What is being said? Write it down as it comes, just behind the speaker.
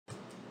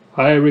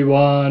Hi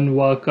everyone,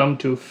 welcome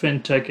to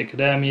FinTech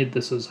Academy.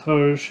 This is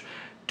Harsh.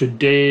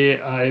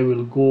 Today I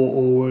will go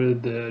over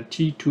the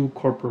T2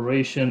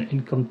 Corporation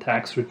Income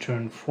Tax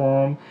Return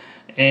Form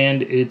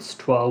and its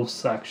 12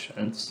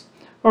 sections.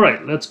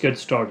 Alright, let's get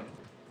started.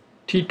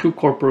 T2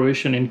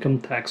 Corporation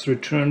Income Tax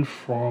Return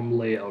Form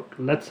layout.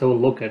 Let's have a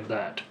look at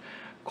that.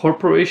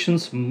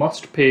 Corporations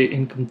must pay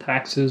income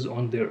taxes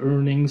on their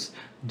earnings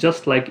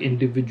just like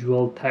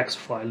individual tax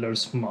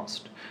filers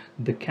must.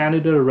 The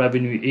Canada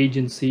Revenue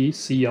Agency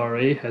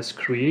 (CRA) has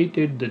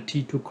created the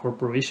T2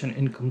 Corporation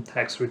Income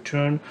Tax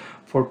Return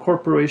for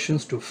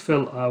corporations to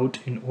fill out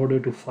in order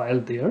to file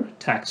their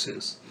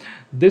taxes.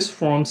 This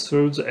form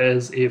serves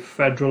as a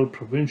federal,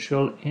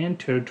 provincial, and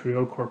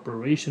territorial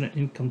corporation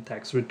income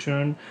tax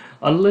return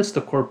unless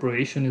the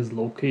corporation is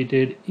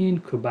located in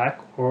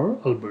Quebec or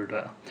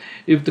Alberta.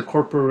 If the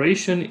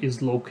corporation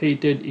is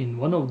located in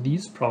one of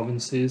these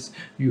provinces,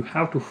 you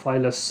have to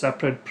file a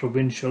separate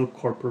provincial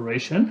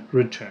corporation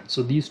return.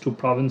 So these two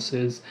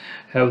provinces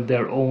have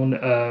their own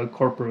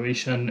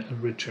corporation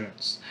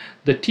returns.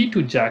 The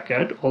T2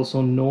 jacket,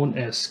 also known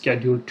as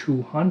Schedule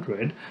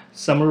 200,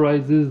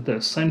 summarizes the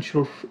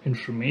essential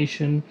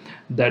information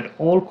that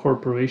all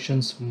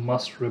corporations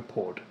must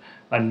report.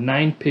 A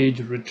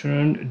 9-page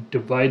return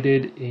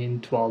divided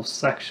in 12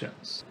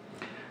 sections.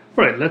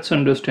 All right, let's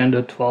understand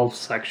the 12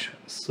 sections.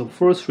 So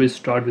first we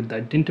start with the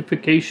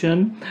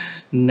identification.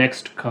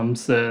 Next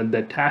comes the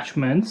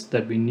attachments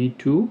that we need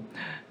to.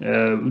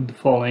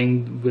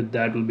 Following with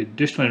that will be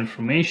additional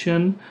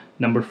information.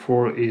 Number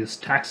 4 is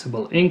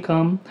taxable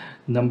income.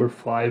 Number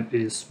 5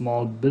 is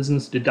small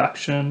business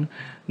deduction.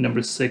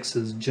 Number 6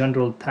 is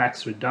general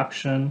tax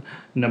reduction.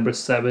 Number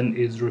 7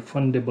 is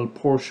refundable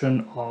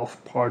portion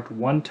of Part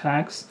 1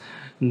 tax.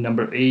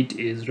 Number 8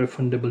 is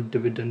refundable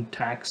dividend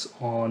tax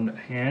on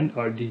hand,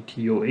 or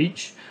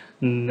DTOH.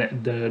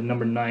 The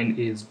number 9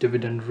 is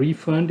dividend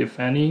refund, if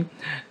any.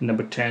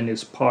 Number 10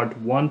 is Part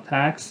 1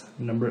 tax.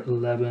 Number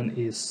 11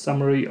 is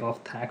summary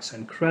of tax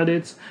and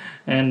credits.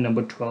 And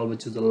number 12,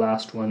 which is the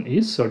last one,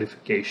 is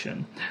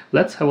certification.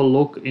 Let's have a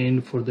look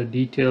in for the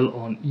detail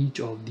on each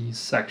of these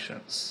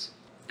sections.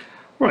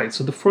 Right,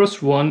 so the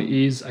first one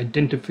is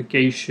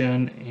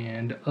identification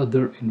and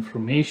other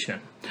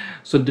information.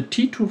 So the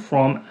T2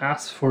 form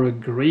asks for a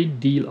great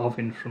deal of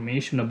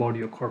information about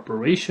your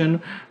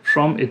corporation,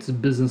 from its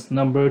business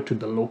number to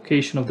the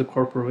location of the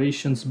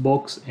corporation's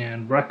books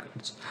and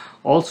records.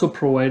 Also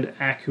provide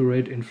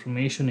accurate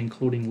information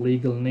including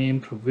legal name,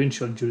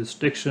 provincial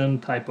jurisdiction,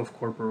 type of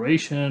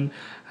corporation,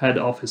 head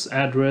office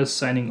address,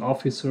 signing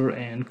officer,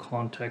 and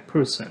contact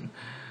person.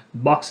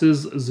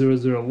 Boxes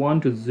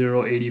 001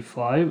 to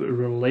 085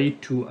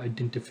 relate to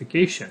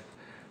identification.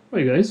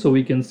 Right guys, so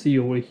we can see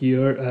over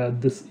here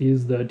this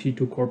is the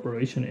T2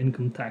 Corporation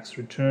Income Tax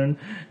Return,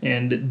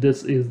 and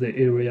this is the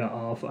area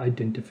of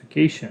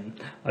identification.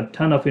 A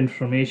ton of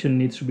information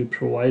needs to be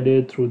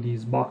provided through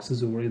these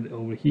boxes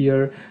over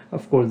here.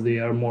 Of course, they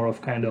are more of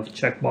kind of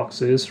check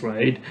boxes,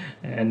 right?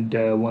 And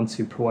once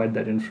you provide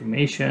that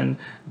information,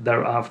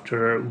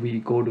 thereafter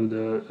we go to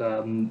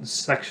the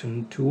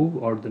section 2,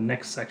 or the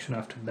next section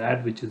after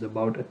that, which is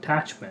about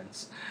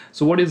attachments.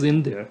 So what is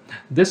in there?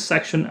 This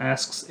section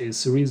asks a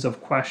series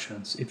of questions.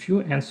 If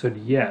you answered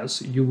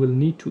yes, you will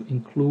need to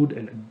include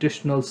an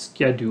additional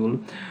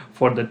schedule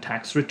for the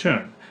tax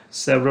return.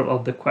 Several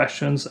of the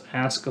questions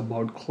ask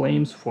about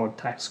claims for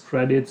tax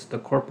credits the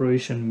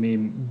corporation may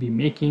be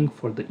making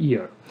for the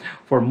year.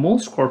 For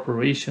most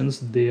corporations,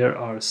 there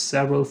are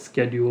several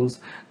schedules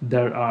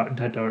that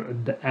are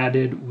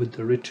added with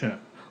the return.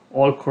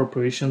 All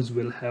corporations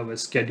will have a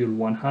Schedule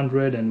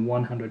 100 and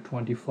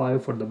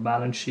 125 for the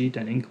balance sheet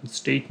and income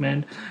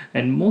statement,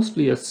 and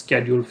mostly a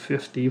Schedule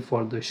 50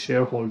 for the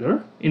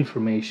shareholder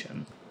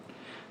information.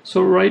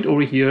 So right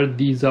over here,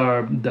 these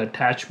are the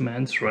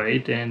attachments,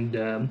 right? And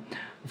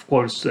of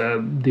course,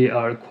 they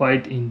are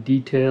quite in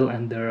detail,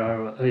 and there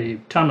are a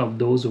ton of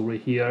those over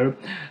here.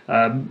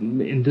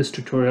 In this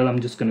tutorial, I'm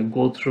just going to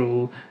go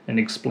through and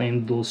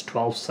explain those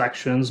 12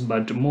 sections,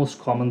 but most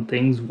common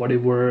things,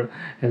 whatever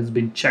has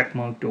been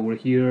checkmarked over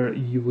here,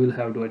 you will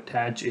have to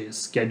attach a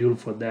schedule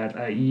for that,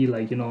 i.e.,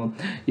 like, you know,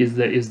 is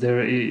there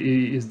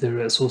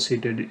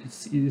associated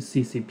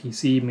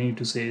CCPC, meaning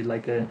to say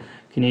like a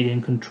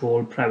Canadian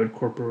controlled private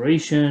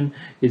corporation,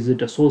 is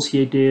it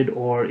associated,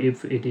 or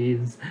if it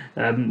is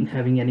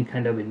having any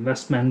kind of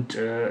investment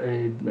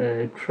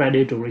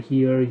credit over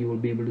here, you will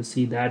be able to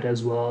see that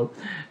as well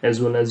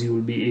as you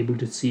will be able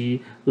to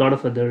see a lot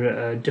of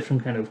other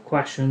different kind of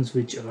questions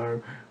which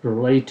are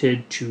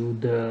related to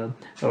the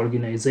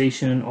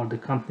organization or the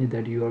company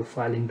that you are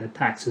filing the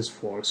taxes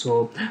for.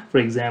 So for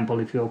example,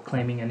 if you're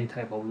claiming any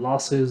type of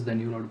losses, then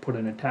you'll have to put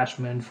an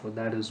attachment for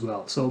that as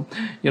well. So,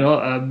 you know,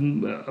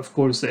 of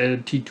course,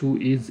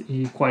 T2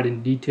 is quite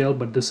in detail,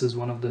 but this is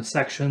one of the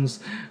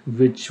sections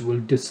which will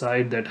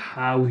decide that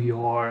how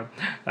your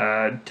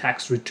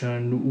tax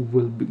return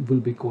will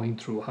be going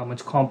through, how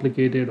much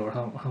complicated or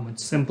how much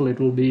simple it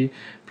will be.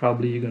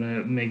 Probably you're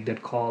gonna make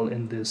that call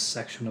in this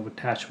section of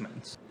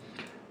attachments.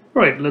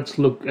 Right, let's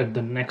look at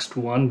the next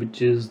one,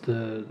 which is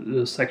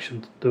the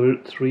section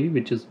 3,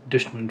 which is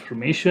additional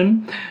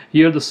information.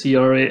 Here the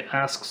CRA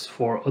asks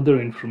for other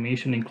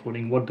information,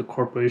 including what the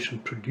corporation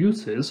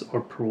produces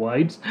or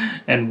provides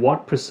and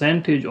what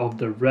percentage of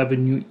the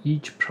revenue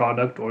each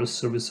product or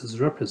services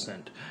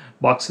represent.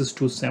 Boxes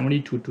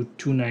 272 to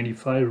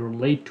 295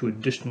 relate to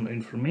additional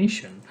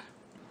information.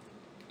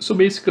 So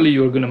basically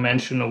you're going to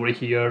mention over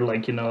here,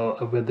 like,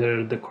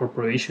 whether the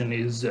corporation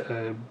is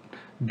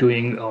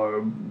doing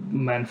or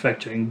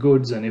manufacturing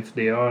goods, and if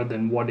they are,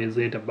 then what is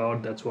it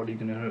about. That's what you're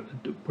going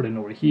to put in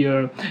over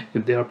here.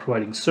 If they are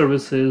providing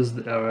services,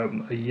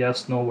 a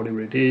yes, no, whatever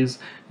it is,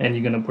 and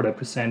you're going to put a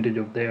percentage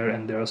of there.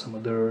 And there are some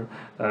other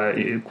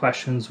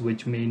questions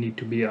which may need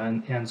to be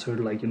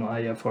answered, like,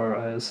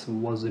 IFRS,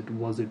 was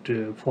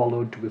it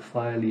followed to be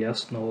filed,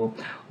 yes, no,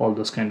 all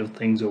those kind of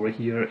things over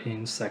here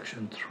in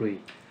section 3.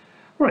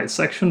 Right,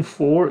 section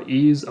 4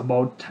 is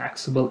about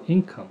taxable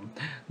income.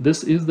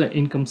 This is the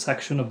income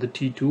section of the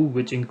T2,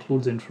 which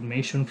includes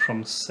information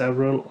from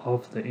several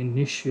of the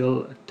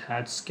initial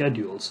tax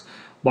schedules.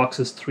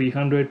 Boxes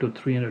 300 to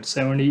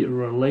 370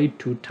 relate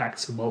to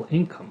taxable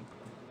income.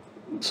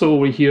 So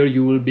over here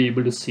you will be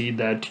able to see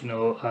that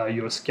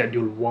your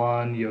schedule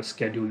 1, your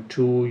schedule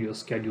 2, your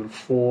schedule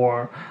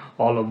 4,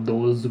 all of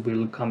those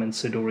will come and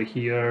sit over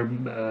here.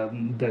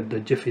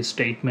 The Jiffy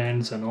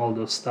statements and all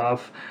those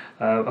stuff,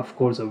 of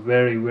course, a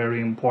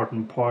very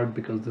important part,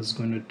 because this is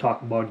going to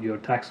talk about your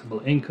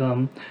taxable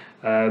income.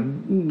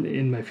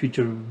 In my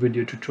future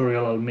video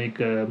tutorial, I'll make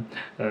a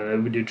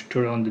video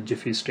tutorial on the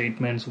Jiffy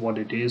statements, what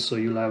it is, so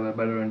you'll have a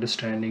better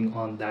understanding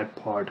on that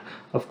part.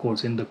 Of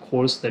course, in the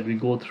course that we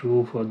go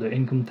through for the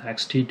income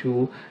tax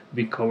T2,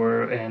 we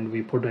cover and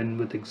we put in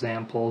with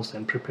examples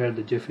and prepare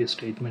the Jiffy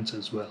statements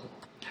as well.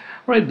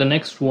 Right, the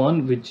next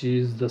one, which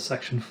is the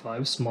section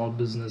 5, small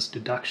business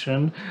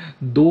deduction.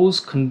 Those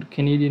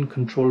Canadian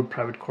controlled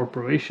private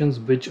corporations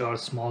which are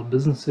small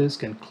businesses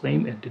can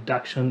claim a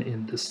deduction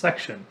in this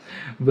section,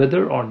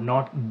 whether or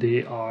not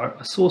they are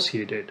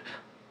associated.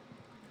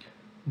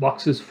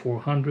 Boxes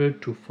 400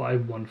 to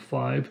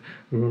 515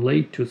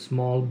 relate to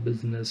small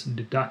business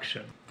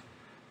deduction.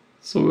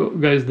 So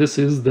guys, this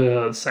is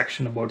the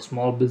section about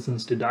small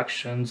business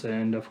deductions,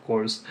 and of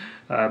course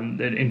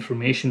the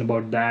information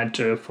about that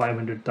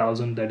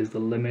 500,000, that is the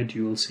limit.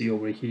 You will see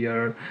over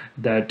here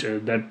that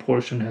that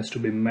portion has to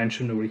be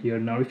mentioned over here.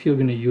 Now if you're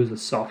going to use a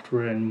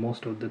software, and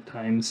most of the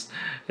times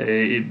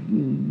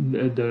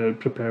the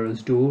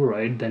preparers do,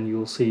 right, then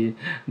you'll see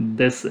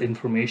this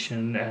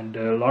information and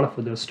a lot of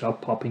other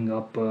stuff popping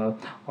up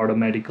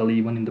automatically,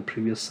 even in the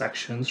previous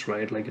sections,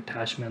 right, like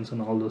attachments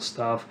and all those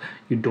stuff.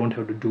 You don't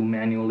have to do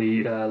manually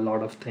a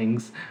lot of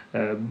things.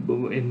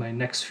 In my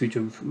next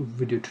future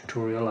video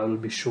tutorial, I will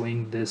be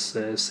showing this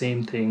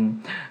same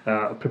thing,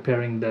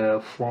 preparing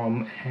the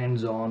form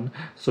hands-on,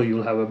 so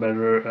you'll have a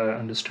better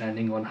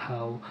understanding on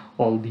how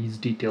all these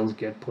details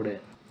get put in.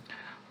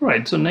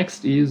 Right, so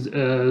next is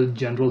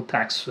general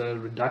tax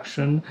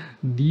reduction.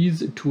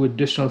 These two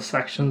additional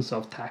sections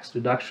of tax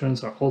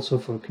deductions are also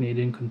for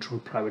Canadian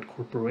controlled private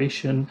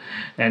corporation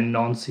and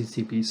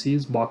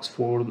non-CCPCs.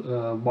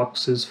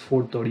 Boxes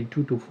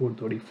 432 to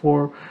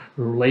 434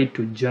 relate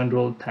to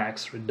general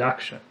tax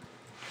reduction.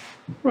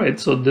 Right,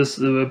 so this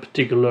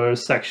particular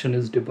section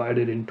is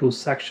divided in two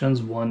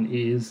sections. One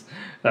is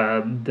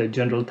the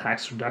general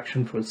tax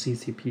reduction for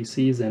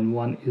CCPCs, and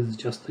one is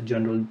just the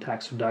general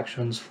tax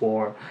reductions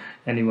for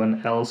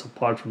anyone else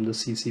apart from the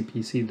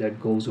CCPC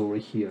that goes over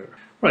here.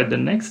 Right, the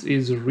next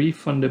is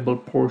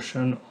refundable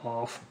portion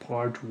of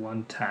Part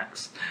 1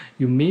 tax.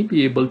 You may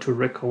be able to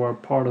recover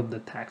part of the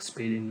tax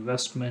paid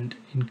investment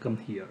income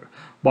here.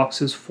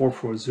 Boxes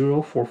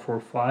 440,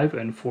 445,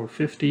 and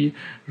 450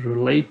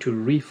 relate to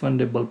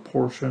refundable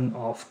portion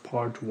of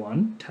Part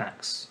 1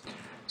 tax.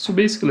 So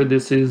basically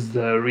this is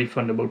the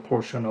refundable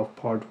portion of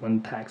Part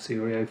 1 tax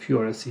area. If you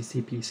are a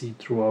CCPC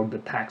throughout the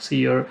tax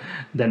year,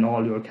 then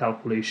all your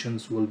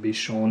calculations will be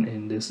shown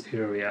in this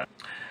area.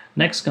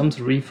 Next comes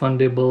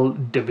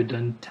refundable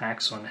dividend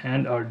tax on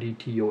hand,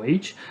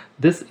 RDTOH.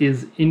 This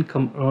is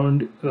income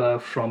earned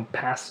from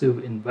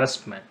passive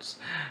investments.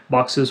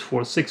 Boxes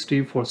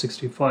 460,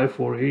 465,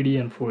 480,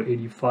 and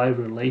 485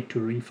 relate to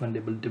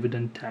refundable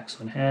dividend tax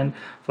on hand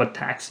for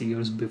tax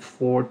years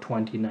before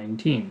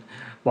 2019.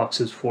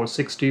 Boxes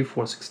 460,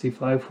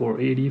 465,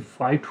 480,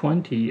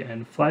 520,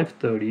 and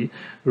 530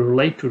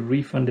 relate to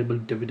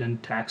refundable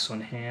dividend tax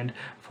on hand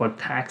for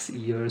tax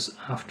years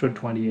after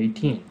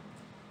 2018.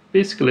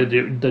 Basically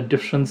the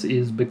difference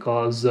is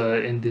because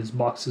in these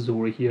boxes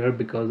over here,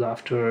 because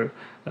after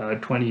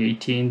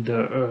 2018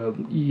 the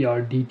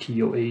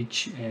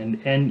ERDTOH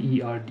and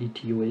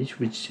NERDTOH,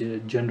 which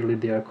generally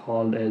they are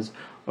called as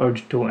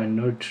ERDTO and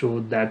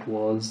NERDTO, that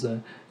was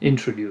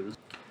introduced.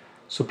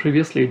 So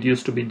previously it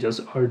used to be just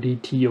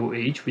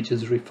RDTOH, which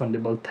is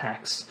refundable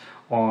tax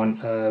on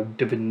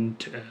dividend,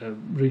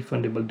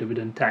 refundable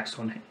dividend tax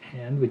on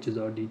hand, which is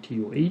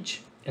RDTOH.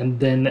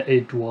 And then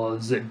it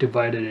was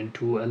divided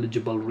into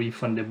eligible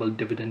refundable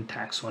dividend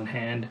tax on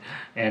hand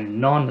and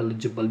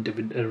non-eligible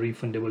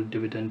refundable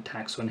dividend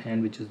tax on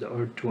hand, which is the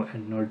ERD2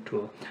 and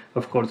NERD2.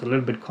 Of course, a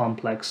little bit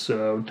complex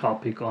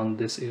topic on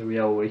this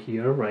area over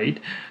here, right?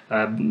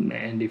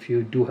 And if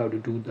you do have to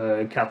do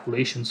the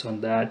calculations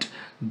on that,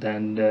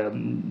 then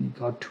you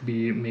got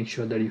to make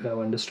sure that you have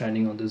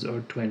understanding on this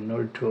ERD2 and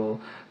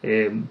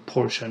NERD2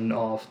 portion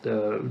of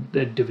the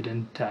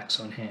dividend tax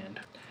on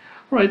hand.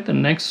 Right, the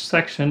next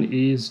section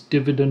is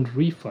dividend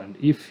refund.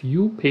 If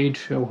you paid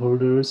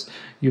shareholders,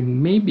 you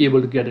may be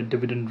able to get a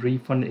dividend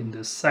refund in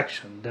this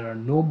section. There are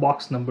no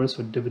box numbers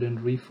for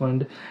dividend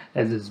refund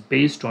as it's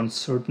based on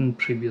certain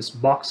previous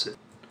boxes.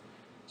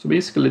 So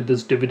basically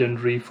this dividend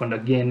refund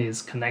again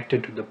is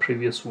connected to the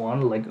previous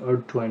one, like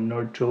ERD2 and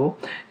NERD2.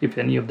 If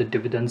any of the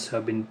dividends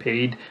have been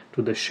paid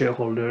to the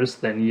shareholders,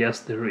 then yes,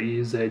 there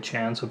is a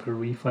chance of a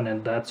refund,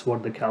 and that's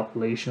what the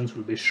calculations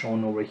will be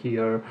shown over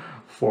here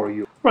for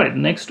you. Right,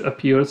 next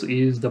appears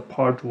is the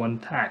Part 1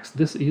 tax.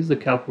 This is the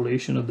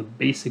calculation of the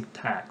basic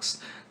tax.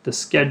 The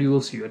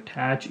schedules you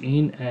attach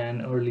in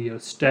an earlier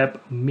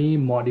step may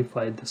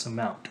modify this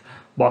amount.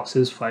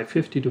 Boxes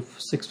 550 to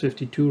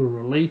 652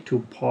 relate to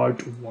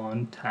Part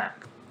 1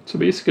 tax. So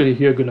basically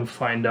here you're going to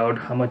find out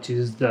how much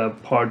is the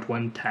Part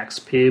 1 tax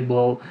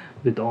payable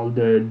with all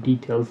the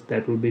details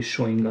that will be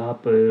showing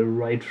up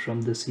right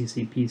from the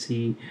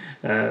CCPC,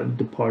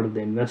 the part of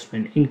the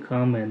investment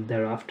income, and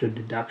thereafter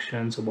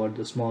deductions about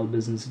the small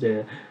business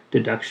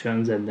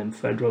deductions, and then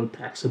federal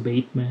tax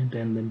abatement,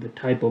 and then the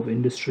type of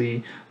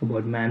industry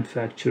about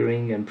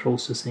manufacturing and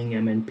processing,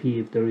 M&P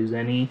if there is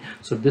any.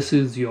 So this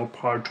is your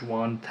Part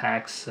 1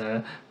 tax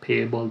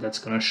payable that's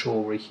going to show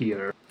over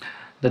here.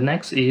 The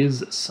next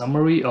is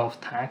summary of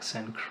tax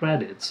and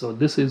credit. So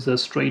this is a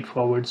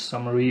straightforward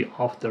summary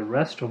of the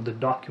rest of the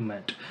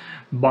document.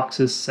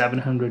 Boxes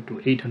 700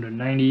 to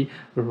 890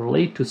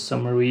 relate to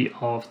summary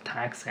of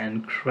tax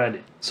and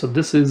credit. So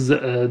this is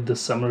the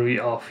summary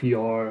of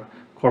your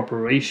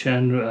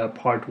corporation,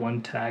 Part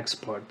 1 tax,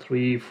 Part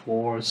 3,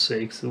 4,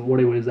 6,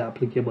 whatever is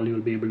applicable, you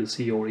will be able to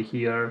see over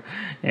here.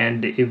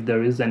 And if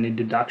there is any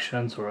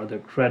deductions or other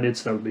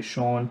credits that will be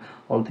shown,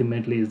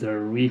 ultimately is there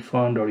a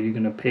refund or are you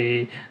going to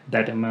pay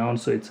that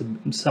amount. So it's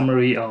a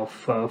summary of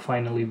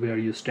finally where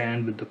you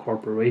stand with the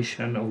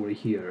corporation over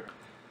here.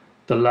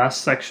 The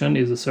last section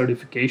is a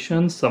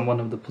certification.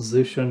 Someone of the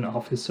position,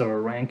 officer,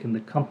 or rank in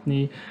the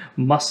company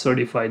must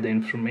certify the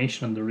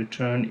information on the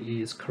return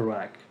is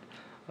correct.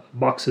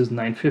 Boxes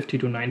 950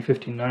 to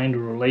 959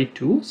 relate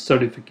to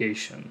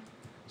certification.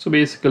 So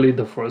basically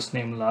the first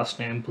name, last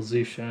name,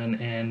 position,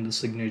 and the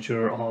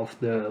signature of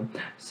the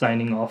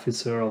signing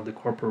officer of the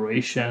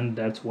corporation,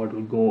 that's what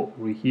will go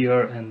over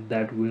here, and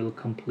that will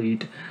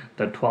complete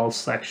the 12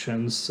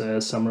 sections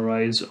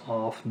summarize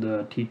of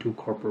the T2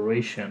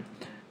 corporation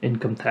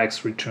income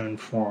tax return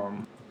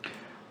form.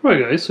 Alright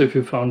guys, so if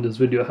you found this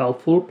video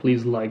helpful,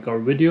 please like our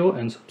video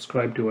and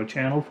subscribe to our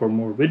channel for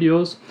more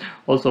videos.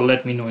 Also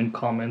let me know in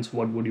comments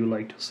what would you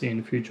like to see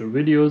in future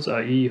videos,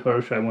 i.e.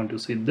 Harsh, I want to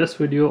see this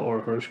video,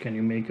 or Harsh, can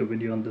you make a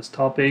video on this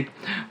topic?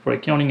 For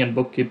accounting and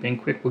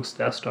bookkeeping, QuickBooks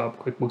Desktop,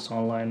 QuickBooks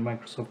Online,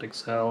 Microsoft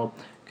Excel,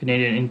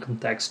 Canadian Income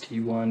Tax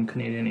T1,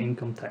 Canadian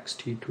Income Tax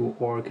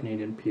T2, or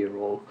Canadian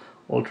Payroll.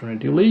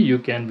 Alternatively, you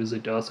can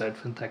visit us at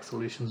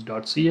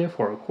fintaxsolutions.ca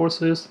for our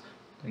courses.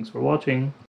 Thanks for watching.